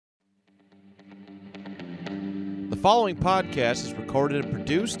The following podcast is recorded and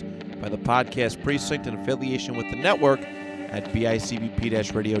produced by the Podcast Precinct in affiliation with the network at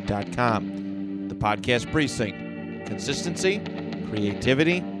bicbp-radio.com. The Podcast Precinct. Consistency,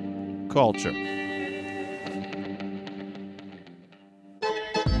 creativity, culture.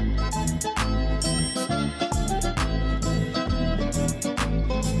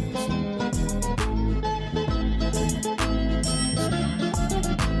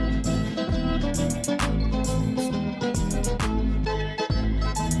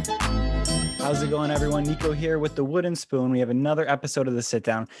 How's it going, everyone? Nico here with the Wooden Spoon. We have another episode of The Sit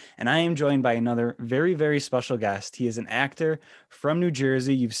Down, and I am joined by another very, very special guest. He is an actor from New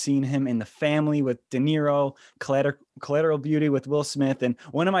Jersey. You've seen him in The Family with De Niro, Collateral Beauty with Will Smith, and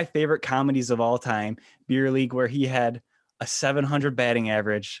one of my favorite comedies of all time, Beer League, where he had a 700 batting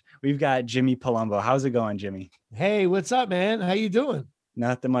average. We've got Jimmy Palumbo. How's it going, Jimmy? Hey, what's up, man? How you doing?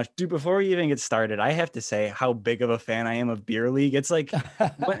 Not that much. Dude, before we even get started, I have to say how big of a fan I am of Beer League. It's like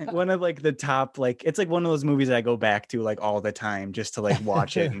one of like the top, like, it's like one of those movies I go back to like all the time just to like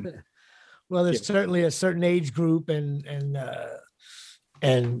watch it. Well, there's certainly a certain age group and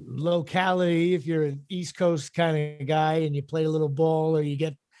locality. If you're an East Coast kind of guy and you play a little ball or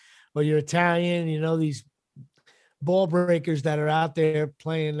you're Italian, you know, these ball breakers that are out there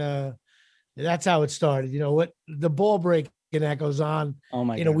playing, that's how it started. You know what? The ball break and that goes on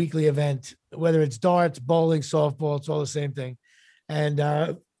in a weekly event, whether it's darts, bowling, softball, it's all the same thing. And,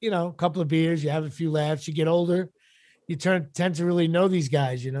 you know, a couple of beers, you have a few laughs, you get older, you tend to really know these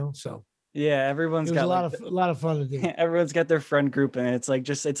guys, you know? So yeah, everyone's got a lot of fun to do. Everyone's got their friend group and it's like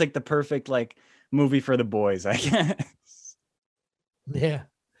the perfect like movie for the boys, I guess. Yeah.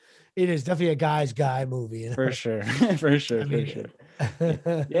 It is definitely a guy's guy movie. You know? For sure. For sure.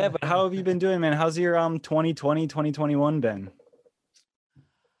 Yeah, but how have you been doing, man? How's your 2020, 2021 been?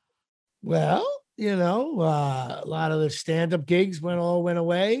 Well, you know, a lot of the stand-up gigs went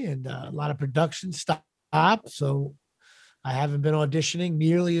away and a lot of production stopped. So I haven't been auditioning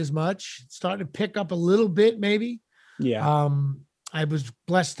nearly as much. It's starting to pick up a little bit, maybe. Yeah. I was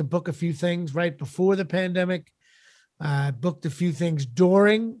blessed to book a few things right before the pandemic. I booked a few things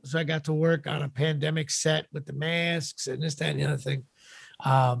during, so I got to work on a pandemic set with the masks and this, that, and the other thing.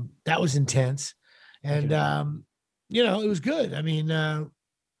 That was intense. And, you know, it was good. I mean,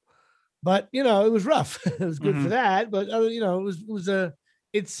 but, you know, it was rough. It was good for that. But, you know,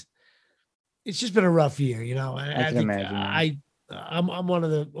 it's just been a rough year, you know. I can imagine. I'm one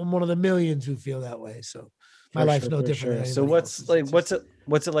of the millions who feel that way. So my life's no different. So what's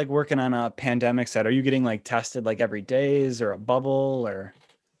it like working on a pandemic set? Are you getting like tested like every day? Is there a bubble or?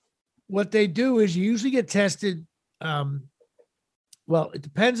 What they do is you usually get tested. Well, it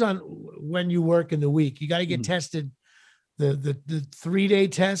depends on when you work in the week. You got to get tested. The 3-day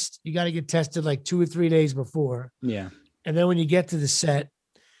test, you got to get tested like 2 or 3 days before. Yeah. And then when you get to the set,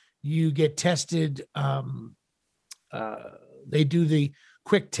 you get tested. They do the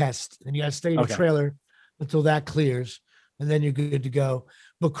quick test and you got to stay in the trailer until that clears, and then you're good to go.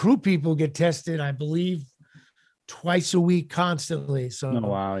 But crew people get tested, I believe, twice a week constantly. So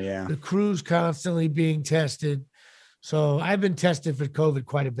wow, yeah. The crew's constantly being tested. So I've been tested for COVID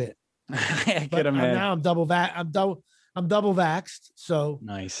quite a bit. I could imagine. Now I'm double vaxxed. So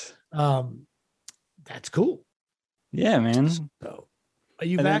nice. That's cool. Yeah, man. So are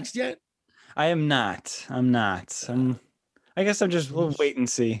you vaxxed yet? I am not. I guess I'm just we'll wait and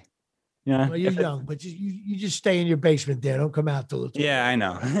see. Yeah. Well, you're young, but you just stay in your basement there. Don't come out till it's yeah, I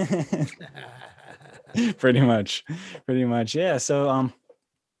know. Pretty much. Yeah. So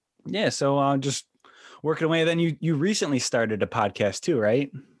just working away. Then you recently started a podcast too,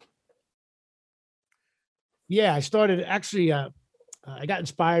 right? Yeah, I started actually. I got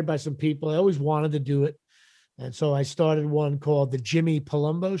inspired by some people. I always wanted to do it, and so I started one called the Jimmy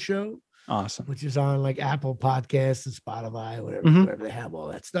Palumbo Show. Awesome. Which is on like Apple Podcasts and Spotify, whatever they have all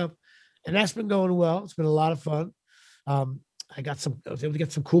that stuff. And that's been going well. It's been a lot of fun. I was able to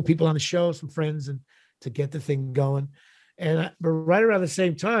get some cool people on the show, some friends, and to get the thing going. But right around the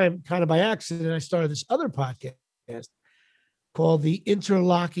same time, kind of by accident, I started this other podcast called The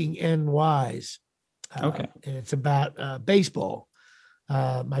Interlocking NYs. And it's about baseball.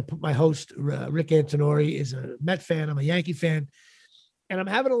 My host, Rick Antonori, is a Met fan. I'm a Yankee fan. And I'm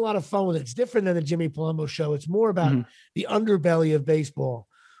having a lot of fun with it. It's different than the Jimmy Palumbo Show. It's more about the underbelly of baseball.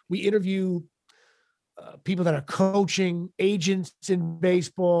 We interview people that are coaching, agents in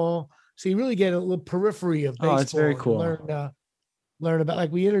baseball. So you really get a little periphery of baseball. Oh, it's very cool. Learn about,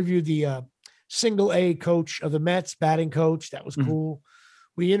 like, we interviewed the single A coach of the Mets, batting coach. That was cool.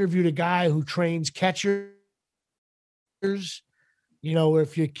 We interviewed a guy who trains catchers where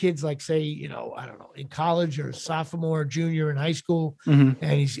if your kid's like, say, I don't know, in college or sophomore, junior in high school, Mhm.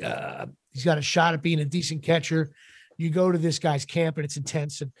 and he's got a shot at being a decent catcher, you go to this guy's camp and it's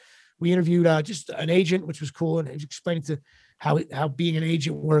intense. And we interviewed just an agent, which was cool, and he was explaining to how being an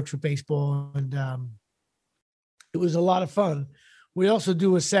agent works with baseball, and it was a lot of fun. We also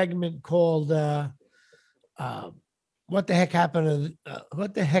do a segment called "What the heck happened to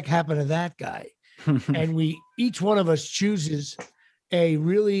What the heck happened to that guy?" And each one of us chooses a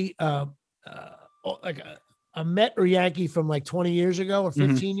really like a Met or Yankee from like 20 years ago or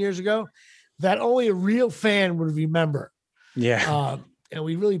 15 years ago that only a real fan would remember. Yeah. And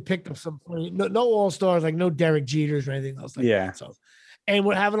we really picked up some funny, no all-stars, like no Derek Jeters or anything else like that. So, and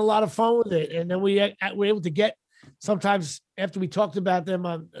we're having a lot of fun with it. And then we were able to get, sometimes after we talked about them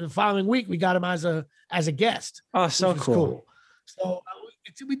on the following week, we got him as a guest. Oh, so cool. So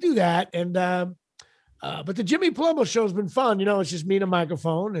we do that. And but the Jimmy Palumbo show has been fun. It's just me and a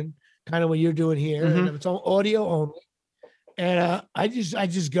microphone and kind of what you're doing here. And it's all audio only. And I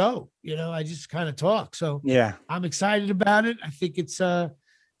just go, I just kind of talk. So yeah, I'm excited about it. I think it's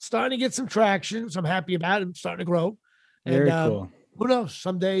starting to get some traction. So I'm happy about it. I'm starting to grow. Very cool. Who knows?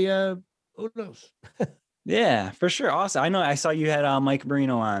 Someday, who knows? Yeah, for sure. Awesome. I know I saw you had Mike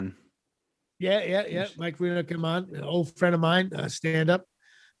Marino on. Yeah. Mike Marino came on, an old friend of mine, stand up.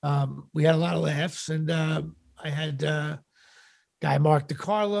 We had a lot of laughs, and I had guy Mark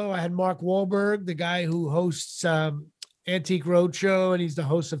DiCarlo. I had Mark Wahlberg, the guy who hosts Antique Roadshow, and he's the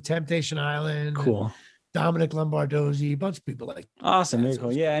host of Temptation Island. Cool. Dominic Lombardozzi, a bunch of people like that. Awesome. Very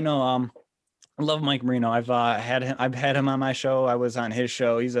cool. Yeah, I know. I love Mike Marino. I've had him on my show. I was on his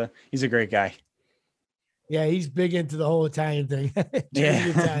show. He's a great guy. Yeah, he's big into the whole Italian thing. Yeah.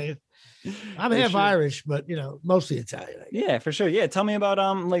 Italian. I'm half Irish, but mostly Italian. Yeah, for sure. Yeah, tell me about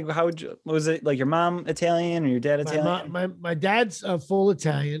like was it like your mom Italian or your dad Italian? My dad's full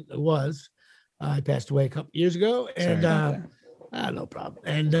Italian. Was he passed away a couple years ago, and no problem.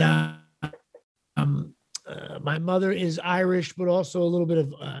 And my mother is Irish, but also a little bit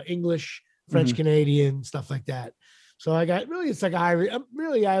of English, French Canadian, stuff like that. So I got it's like Irish. I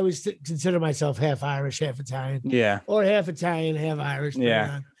always consider myself half Irish, half Italian. Yeah, or half Italian, half Irish.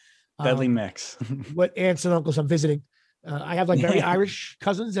 Yeah. Deadly mix. What aunts and uncles I'm visiting. I have like very Irish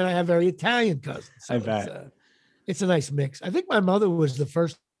cousins and I have very Italian cousins. So I bet. It's a nice mix. I think my mother was the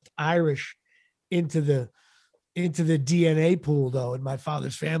first Irish into the DNA pool though in my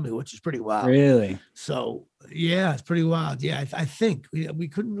father's family, which is pretty wild. Really? So yeah, it's pretty wild. Yeah, I think we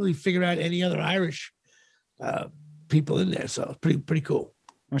couldn't really figure out any other Irish people in there. So it's pretty cool.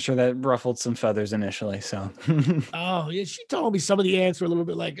 I'm sure that ruffled some feathers initially. So, oh yeah, she told me some of the aunts were a little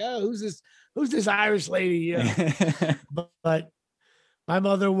bit like, "Oh, who's this Irish lady?" But my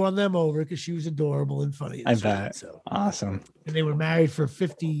mother won them over because she was adorable and funny. I bet. So awesome. And they were married for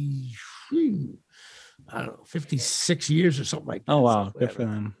 56 years or something like that. Oh wow, so, good for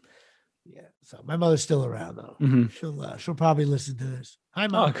them. Yeah. So my mother's still around though. She'll probably listen to this. Hi,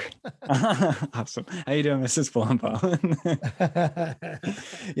 Mom. Oh, awesome. How you doing, Mrs. Palumbo?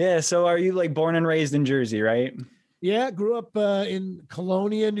 Yeah. So are you like born and raised in Jersey, right? Yeah. Grew up in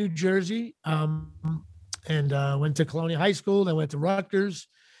Colonia, New Jersey. And went to Colonia High School. Then went to Rutgers.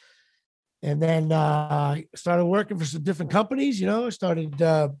 And then started working for some different companies. I started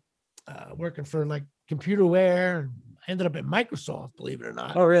working for like computerware, and I ended up at Microsoft, believe it or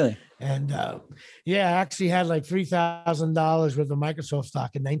not. Oh, really? And I actually had like $3,000 worth of Microsoft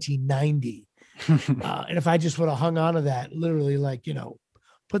stock in 1990. And if I just would have hung on to that, literally like,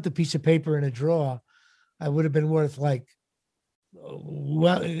 put the piece of paper in a drawer, I would have been worth like,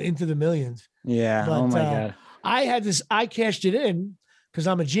 well, into the millions. Yeah. But, oh my God. I cashed it in because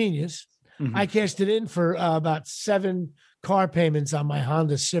I'm a genius. I cashed it in for about 7 car payments on my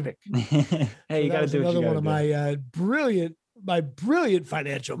Honda Civic. Hey, so you got to do another one of my brilliant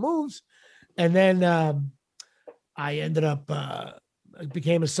financial moves. And then I ended up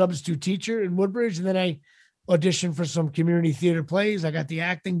became a substitute teacher in Woodbridge, and then I auditioned for some community theater plays. I got the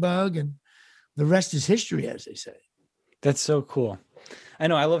acting bug, and the rest is history, as they say. That's so cool. I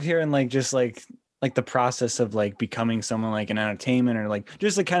know. I love hearing just the process of like becoming someone like in entertainment, or like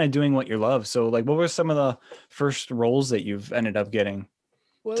just like kind of doing what you love. So like, what were some of the first roles that you've ended up getting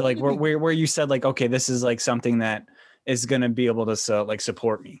to like where you said like, okay, this is like something that is going to be able to like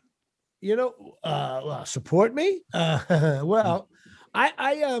support me? Support me. Well,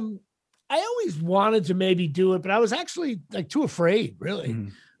 I always wanted to maybe do it, but I was actually like too afraid, really.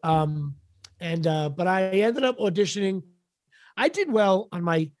 But I ended up auditioning. I did well on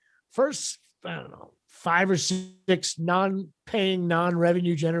my first, 5 or 6 non-paying,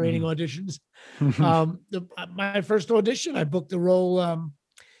 non-revenue generating auditions. My first audition, I booked a role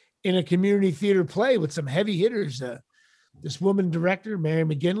in a community theater play with some heavy hitters. This woman director, Mary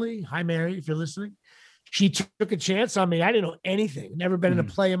McGinley. Hi, Mary, if you're listening. She took a chance on me. I didn't know anything. Never been in a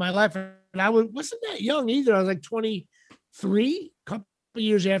play in my life. And I wasn't that young either. I was like 23, a couple of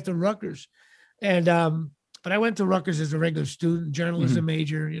years after Rutgers. And but I went to Rutgers as a regular student, journalism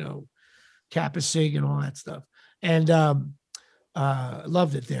major, Kappa Sig and all that stuff. And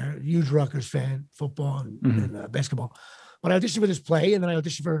loved it there. Huge Rutgers fan, football and basketball. But I auditioned for this play, and then I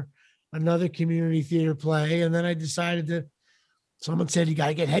auditioned for another community theater play. And then I decided someone said, you got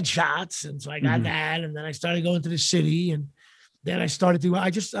to get headshots. And so I got that. And then I started going to the city. And then I started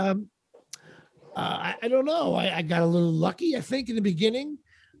I don't know. I got a little lucky, I think, in the beginning.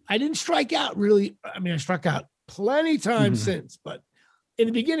 I didn't strike out really. I mean, I struck out plenty times since, but in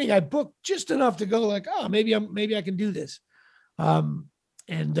the beginning, I booked just enough to go like, oh, maybe I can do this. So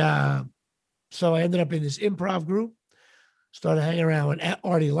I ended up in this improv group, started hanging around with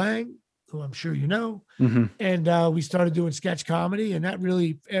Artie Lang, who I'm sure you know. And we started doing sketch comedy. And that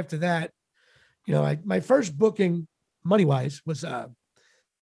really, after that, my first booking money-wise was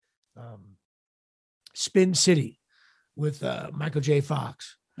Spin City with Michael J.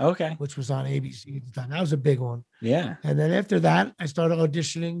 Fox. Okay. Which was on ABC at the time. That was a big one. Yeah. And then after that, I started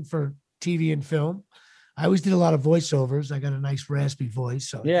auditioning for TV and film. I always did a lot of voiceovers. I got a nice raspy voice.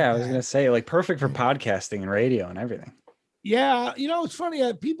 So yeah, I was going to say, like, perfect for podcasting and radio and everything. Yeah. It's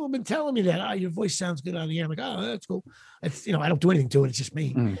funny. People have been telling me that, your voice sounds good on the air. I'm like, oh, that's cool. It's, I don't do anything to it. It's just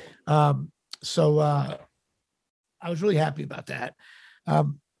me. So I was really happy about that.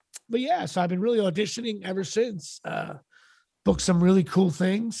 But yeah, so I've been really auditioning ever since. Booked some really cool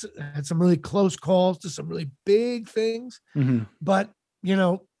things, had some really close calls to some really big things. But,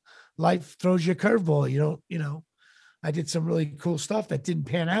 life throws you a curveball. I did some really cool stuff that didn't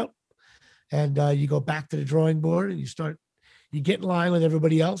pan out. And you go back to the drawing board and you get in line with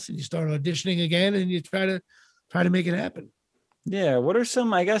everybody else and you start auditioning again and you try to make it happen. Yeah. What are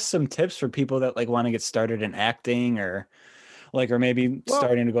some tips for people that like want to get started in acting or maybe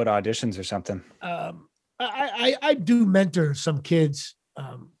starting to go to auditions or something? I do mentor some kids,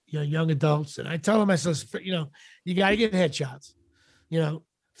 young adults, and I tell them, you got to get headshots,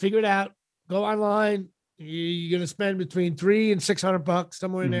 figure it out, go online. You're going to spend between $300 and $600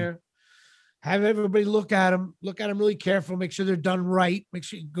 somewhere in there. Have everybody look at them really careful, make sure they're done right. Make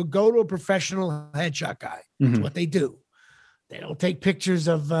sure you go to a professional headshot guy. That's what they do. They don't take pictures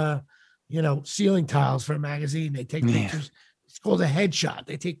of, ceiling tiles for a magazine. They take pictures. It's called a headshot.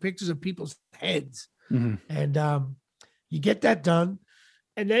 They take pictures of people's heads. And you get that done.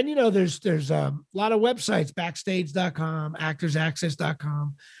 And then, there's a lot of websites, backstage.com,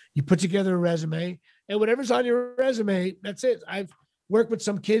 actorsaccess.com. You put together a resume and whatever's on your resume, that's it. I've worked with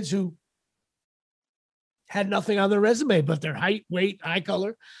some kids who had nothing on their resume, but their height, weight, eye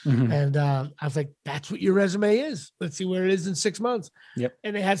color. And I was like, that's what your resume is. Let's see where it is in 6 months. Yep.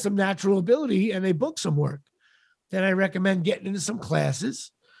 And they had some natural ability and they booked some work. Then I recommend getting into some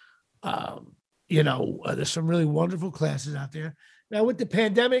classes. There's some really wonderful classes out there. Now with the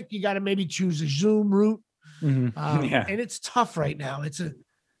pandemic, you got to maybe choose a Zoom route. And it's tough right now.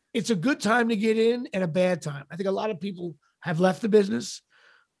 It's a good time to get in and a bad time. I think a lot of people have left the business,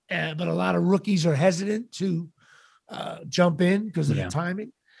 but a lot of rookies are hesitant to jump in because of the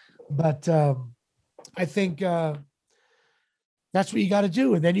timing. But I think that's what you got to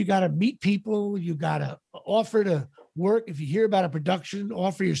do. And then you got to meet people. You got to offer to work. If you hear about a production,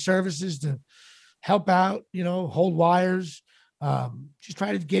 offer your services to help out, hold wires. Just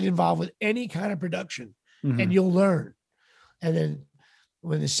try to get involved with any kind of production and you'll learn. And then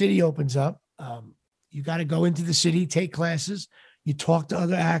when the city opens up, you got to go into the city, take classes. You talk to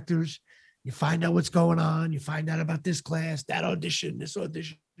other actors. You find out what's going on. You find out about this class, that audition, this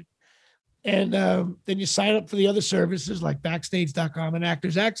audition. And then you sign up for the other services like backstage.com and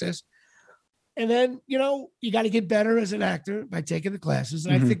Actors Access. And then, you got to get better as an actor by taking the classes.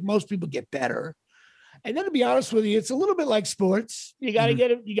 And I think most people get better. And then to be honest with you, it's a little bit like sports. You got to get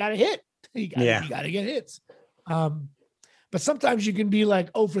it. You got to hit. You got to get hits. But sometimes you can be like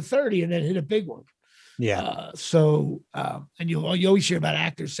 0 for 30 and then hit a big one. And you always hear about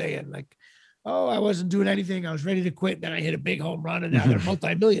actors saying like, oh, I wasn't doing anything. I was ready to quit. Then I hit a big home run and now they're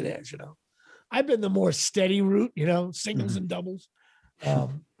multimillionaires, I've been the more steady route, singles and doubles.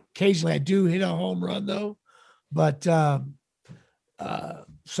 Occasionally I do hit a home run though, but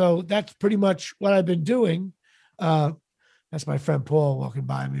so that's pretty much what I've been doing. That's my friend Paul walking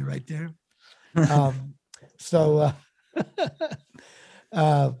by me right there.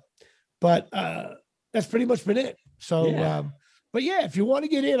 But that's pretty much been it. So, Yeah. but yeah, if you want to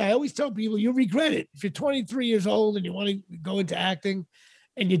get in, I always tell people you'll regret it. If you're 23 years old and you want to go into acting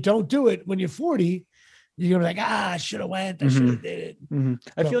and you don't do it when you're 40, you're gonna be like, I should have went, I should have did it.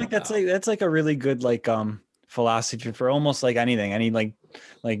 I feel like that's like a really good like philosophy for almost like anything, any like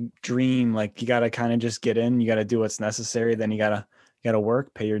dream. Like you gotta kind of just get in, you gotta do what's necessary, then you gotta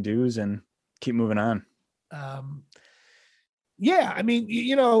work, pay your dues, and keep moving on. Yeah, I mean,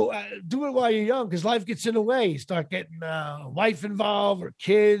 do it while you're young because life gets in the way. You start getting a wife involved or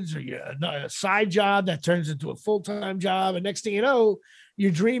kids or a side job that turns into a full-time job, and next thing you know, your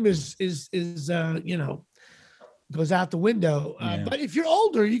dream is goes out the window. But if you're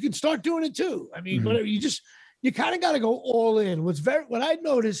older, you can start doing it too. I mean, whatever, you kind of got to go all in. What I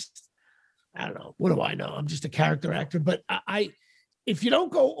noticed, I don't know, what do I know? I'm just a character actor, but if you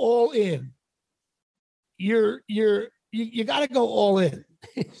don't go all in, you got to go all in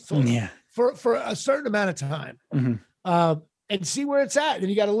for a certain amount of time, and see where it's at. And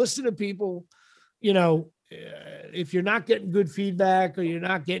you got to listen to people, if you're not getting good feedback or you're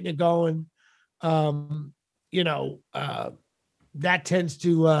not getting it going, that tends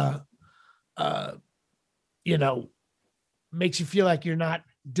to, makes you feel like you're not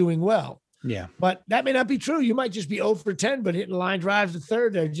doing well. Yeah. But that may not be true. You might just be 0 for 10, but hitting line drives to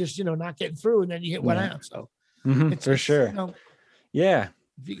third, they're just, not getting through. And then you hit one out. So for sure. Yeah.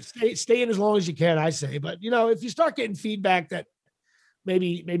 If you stay in as long as you can, I say. But, if you start getting feedback that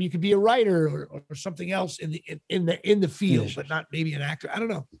maybe you could be a writer or something else in the field, but not maybe an actor. I don't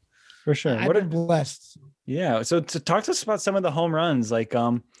know. For sure. I've been blessed. Yeah. So to talk to us about some of the home runs, like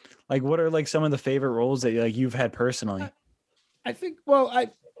what are like some of the favorite roles that you've had personally? I think,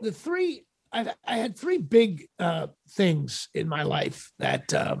 I had 3 big things in my life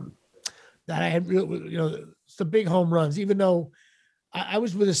that I had the big home runs, even though I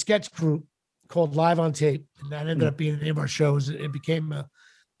was with a sketch group called Live on Tape, and that ended up being the name of our shows. It became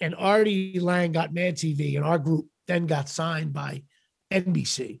and Artie Lang got Mad TV, and our group then got signed by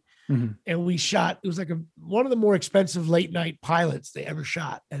NBC. And we shot, it was like one of the more expensive late night pilots they ever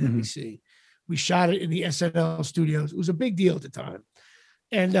shot at NBC. We shot it in the SNL studios. It was a big deal at the time.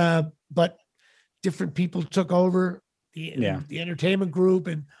 And, but different people took over the entertainment group,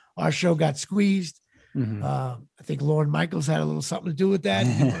 and our show got squeezed. I think Lorne Michaels had a little something to do with that.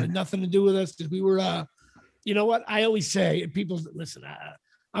 He wanted nothing to do with us because we were, you know what I always say, and people listen,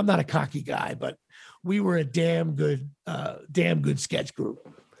 I'm not a cocky guy, but we were a damn good sketch group.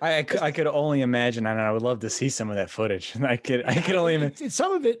 I could only imagine, and I would love to see some of that footage. I could only imagine.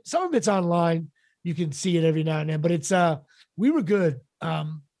 Some of it's online. You can see it every now and then, but it's we were good. Not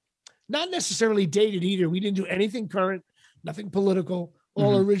necessarily dated either. We didn't do anything current, nothing political,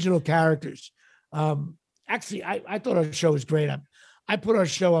 all original characters. Actually, I thought our show was great. I put our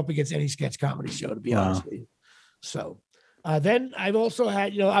show up against any sketch comedy show, to be honest with you. So then I've also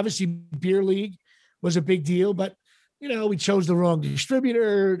had, obviously Beer League was a big deal, but we chose the wrong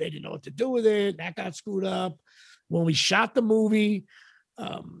distributor. They didn't know what to do with it. That got screwed up. When we shot the movie,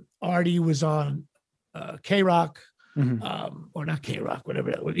 Artie was on K-Rock, or not K-Rock, whatever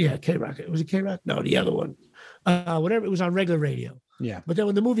that was. Yeah, K-Rock. Was it K-Rock? No, the other one. Whatever. It was on regular radio. Yeah. But then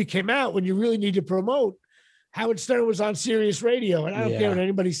when the movie came out, when you really need to promote, Howard Stern was on Sirius Radio. And I don't care what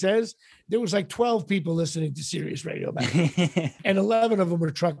anybody says. There was like 12 people listening to Sirius Radio back then. And 11 of them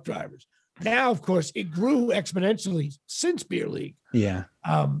were truck drivers. Now, of course, it grew exponentially since Beer League. Yeah.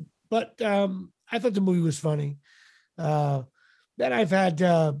 But I thought the movie was funny. Then I've had,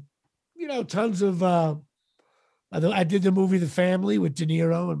 tons of, I did the movie The Family with De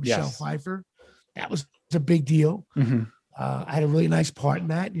Niro and Michelle Pfeiffer. That was a big deal. I had a really nice part in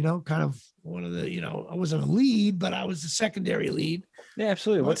that, kind of one of the, I wasn't a lead, but I was the secondary lead. Yeah,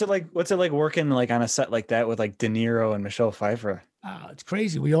 absolutely. What's it like working like on a set like that with like De Niro and Michelle Pfeiffer? It's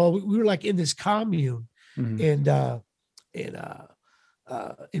crazy. We were like in this commune in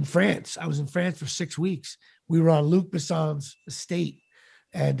France. I was in France for 6 weeks. We were on Luc Besson's estate,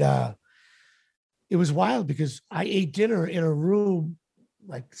 and it was wild because I ate dinner in a room,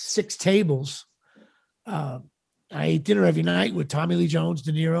 like 6 tables. I ate dinner every night with Tommy Lee Jones,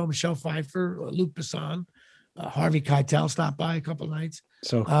 De Niro, Michelle Pfeiffer, Luc Besson, Harvey Keitel stopped by a couple of nights.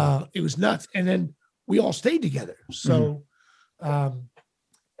 So cool. It was nuts. And then we all stayed together. So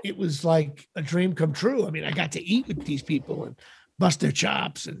it was like a dream come true. I mean, I got to eat with these people and bust their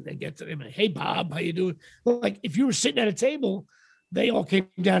chops, and they get to them. Hey, Bob, how you doing? Like if you were sitting at a table, they all came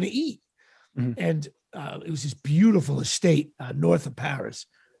down to eat. And it was this beautiful estate north of Paris,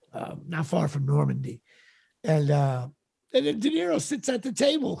 not far from Normandy. And then De Niro sits at the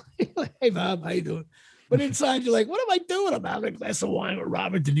table. Hey, Bob, how you doing? But inside you're like, what am I doing? I'm having a glass of wine with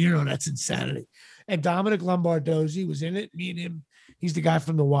Robert De Niro. That's insanity. And Dominic Lombardozzi was in it. Me and him, he's the guy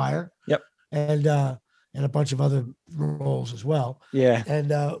from The Wire. Yep. And a bunch of other roles as well. Yeah. And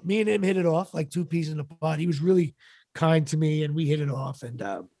me and him hit it off like two peas in a pod. He was really kind to me and we hit it off. And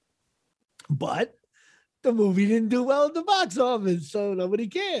but the movie didn't do well at the box office, so nobody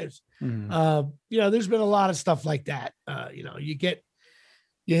cares. There's been a lot of stuff like that. You hit,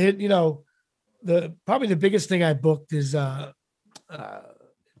 probably the biggest thing I booked is in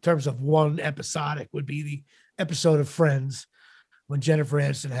terms of one episodic would be the episode of Friends when Jennifer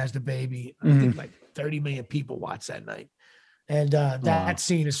Aniston has the baby. I think like 30 million people watched that night. And that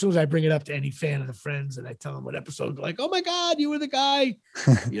scene, as soon as I bring it up to any fan of the Friends and I tell them what episode, they're like, oh my God, you were the guy,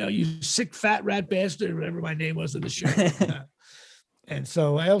 you sick fat rat bastard, whatever my name was in the show. And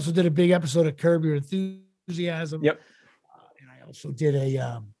so I also did a big episode of Curb Your Enthusiasm. Yep. And I also did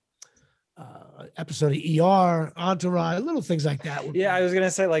a episode of ER, Entourage, little things like that. Yeah, I was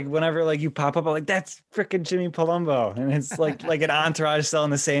gonna say, like, whenever like you pop up, I'm like, that's freaking Jimmy Palumbo, and it's like an Entourage selling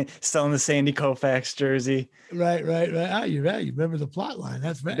the Sandy Koufax jersey. Right. Ah, you're right. You remember the plot line.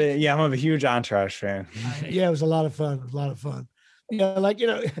 That's right. But, yeah, I'm a huge Entourage fan. Yeah, it was a lot of fun.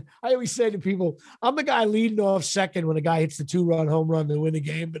 I always say to people, I'm the guy leading off second when a guy hits the 2-run home run to win the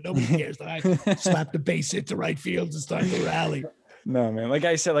game, but nobody cares that I slap the base hit to right field and start the rally. No, man. Like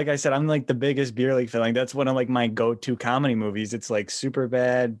I said, I'm like the biggest beer league fan. Like that's one of like my go-to comedy movies. It's like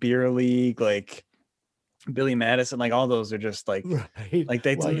Superbad, Beer League, like Billy Madison, like all those are just like, right. Like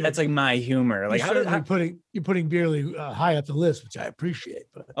that's like my humor. Like you're putting Beer League high up the list, which I appreciate.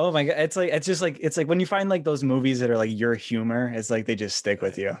 But oh my God, it's like when you find like those movies that are like your humor, it's like they just stick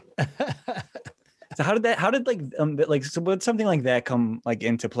with you. So would something like that come like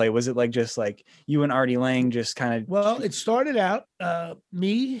into play? Was it like just like you and Artie Lang just kind of? Well, it started out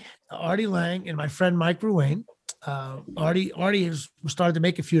me, Artie Lang, and my friend Mike Ruane. Artie was started to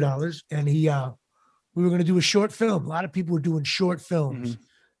make a few dollars, and we were going to do a short film. A lot of people were doing short films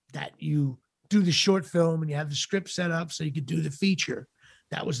that you do the short film and you have the script set up so you could do the feature.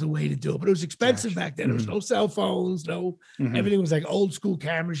 That was the way to do it. But it was expensive back then. There was no cell phones, everything was like old school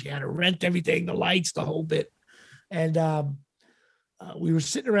cameras. You had to rent everything, the lights, the whole bit. And we were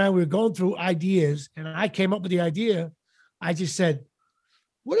sitting around, we were going through ideas, and I came up with the idea. I just said,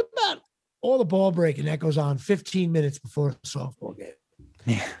 what about all the ball breaking that goes on 15 minutes before a softball game?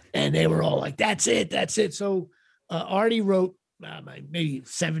 Yeah. And they were all like, that's it. So Artie wrote maybe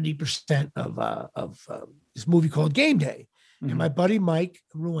 70% of this movie called Game Day. And my buddy Mike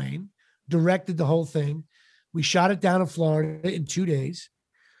Ruane directed the whole thing. We shot it down in Florida in 2 days.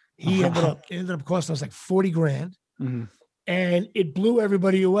 It ended up costing us like $40,000. And it blew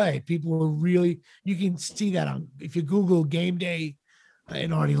everybody away. People were really, you can see that if you Google Game Day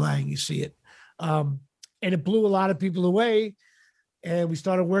and Artie Lang, you see it. And it blew a lot of people away. And we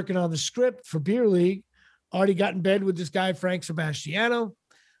started working on the script for Beer League. Artie got in bed with this guy, Frank Sebastiano.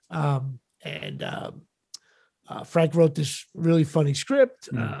 Frank wrote this really funny script.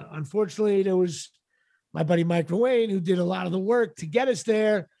 Unfortunately, there was my buddy Mike Ruane who did a lot of the work to get us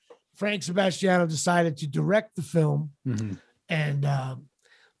there. Frank Sebastiano decided to direct the film. And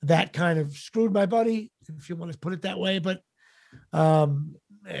that kind of screwed my buddy, if you want to put it that way. But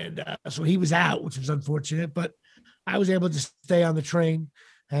so he was out, which was unfortunate. But I was able to stay on the train.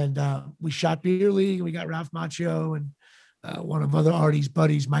 And we shot Beer League. And we got Ralph Macchio and one of other Artie's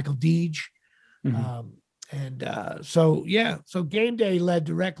buddies, Michael Deege. So Game Day led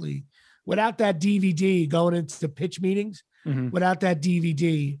directly. Without that DVD going into pitch meetings, without that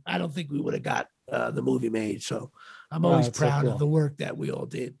DVD, I don't think we would have got the movie made. So I'm always proud of the work that we all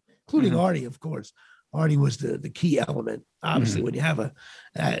did, including Artie, of course. Artie was the key element. Obviously, when you have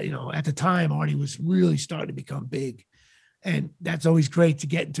at the time, Artie was really starting to become big. And that's always great to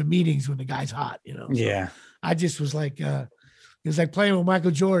get into meetings when the guy's hot, So yeah. I just was like, it was like playing with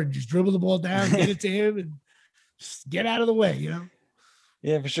Michael Jordan. Just dribble the ball down, get it to him, and just get out of the way,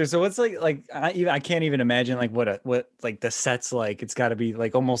 Yeah, for sure. So what's like I can't even imagine like what like the set's like. It's got to be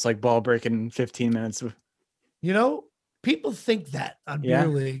like almost like ball breaking 15 minutes. People think that on Beer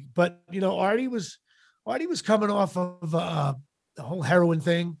League, but Artie was coming off of the whole heroin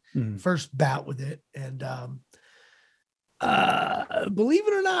thing, first bout with it, and believe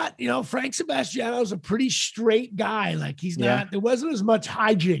it or not, Frank Sebastiano is a pretty straight guy. Like he's not. There wasn't as much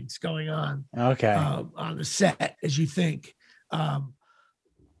hijinks going on. Okay. On the set as you think.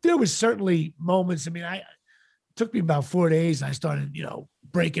 There was certainly moments. I mean, it took me about 4 days. I started,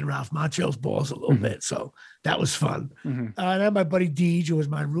 breaking Ralph Macchio's balls a little bit. So that was fun. And I had my buddy Deej, who was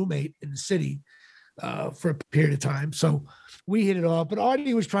my roommate in the city. for a period of time. So we hit it off. But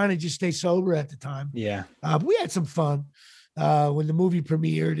Artie was trying to just stay sober at the time. Yeah. We had some fun when the movie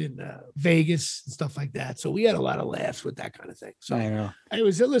premiered in Vegas and stuff like that. So we had a lot of laughs with that kind of thing. So I know. it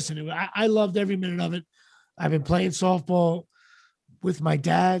was, listen, I loved every minute of it. I've been playing softball with my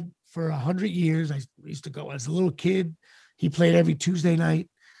dad for 100 years. I used to go as a little kid. He played every Tuesday night.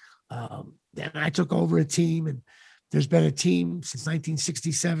 Then I took over a team, and there's been a team since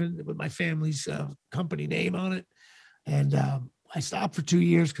 1967 with my family's company name on it. And I stopped for 2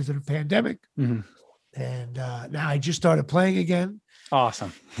 years because of the pandemic. Mm-hmm. And now I just started playing again.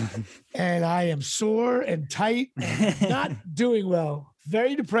 Awesome. And I am sore and tight and not doing well.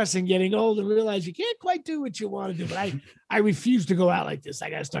 Very depressing getting old and realize you can't quite do what you want to do. But I refuse to go out like this. I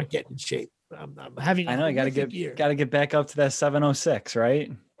got to start getting in shape. I'm having I know you got to get back up to that 706,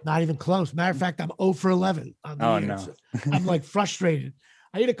 right? Not even close. Matter of fact, I'm 0 for 11 on the year. No. So I'm like frustrated.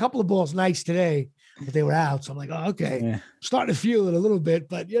 I hit a couple of balls nice today, but they were out. So I'm like, oh, okay. Yeah. Starting to feel it a little bit,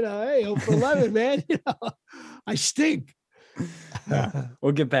 but hey, 0 for 11, man. I stink.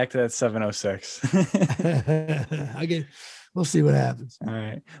 We'll get back to that 706. We'll see what happens. All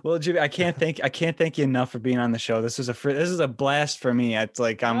right. Well, Jimmy, I can't thank you enough for being on the show. This is a blast for me. It's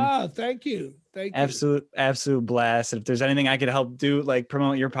like thank you. Absolute blast. If there's anything I could help do, like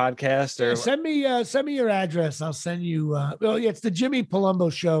promote your podcast, or send me your address. I'll send you. It's the Jimmy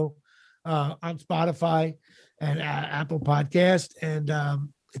Palumbo Show on Spotify and Apple Podcast, and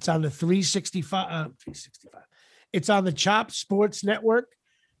it's on the 365. It's on the Chop Sports Network.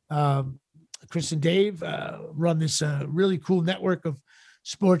 Chris and Dave run this really cool network of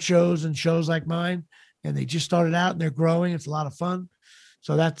sports shows and shows like mine, and they just started out and they're growing. It's a lot of fun.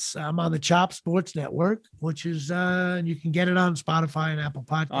 So I'm on the Chop Sports Network, which is you can get it on Spotify and Apple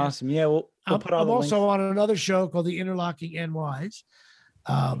Podcasts. Awesome. Yeah, we'll put all I'm also on another show called the Interlocking NYs,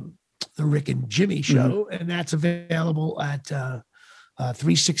 the Rick and Jimmy Show, and that's available at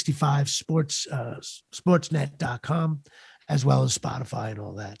 365 sportsnet.com, as well as Spotify and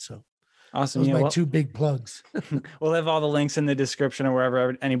all that. So awesome. Those are my two big plugs. We'll have all the links in the description or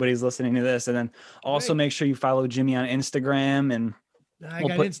wherever anybody's listening to this. And then also make sure you follow Jimmy on Instagram. And I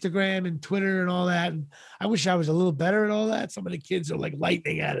got Instagram and Twitter and all that. And I wish I was a little better at all that. Some of the kids are like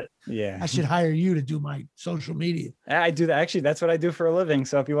lightning at it. Yeah. I should hire you to do my social media. I do that. Actually, that's what I do for a living.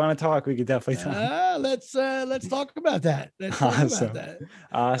 So if you want to talk, we could definitely talk. Let's talk about that.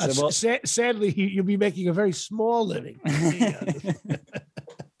 Awesome. Well, sadly, you'll be making a very small living.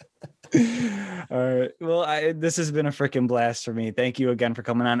 All right. Well, this has been a freaking blast for me. Thank you again for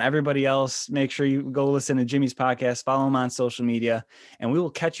coming on. Everybody else, make sure you go listen to Jimmy's podcast, follow him on social media, and we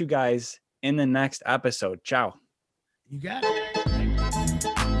will catch you guys in the next episode. Ciao. You got it.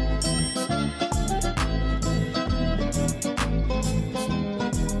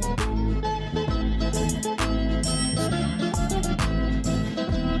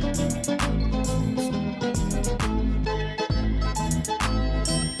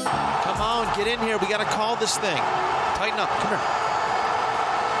 Get in here. We got to call this thing. Tighten up. Come here.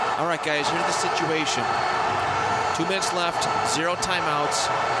 All right, guys, here's the situation. 2 minutes left, 0 timeouts,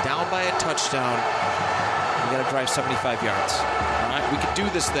 down by a touchdown. We got to drive 75 yards. All right, we can do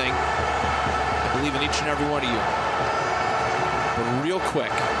this thing. I believe in each and every one of you. But real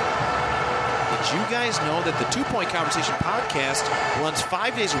quick, did you guys know that the 2 Point Conversation podcast runs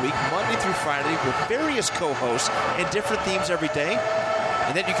 5 days a week, Monday through Friday, with various co-hosts and different themes every day?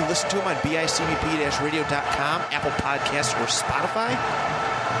 And then you can listen to them on bicbp-radio.com, Apple Podcasts, or Spotify.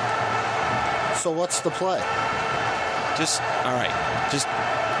 So what's the play? All right.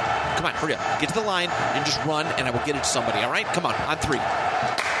 Come on, hurry up. Get to the line and just run, and I will get it to somebody, all right? Come on 3.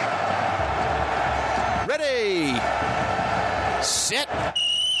 Ready. Set.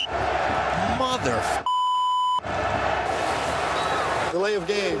 Mother. Delay of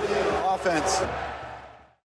game. Offense.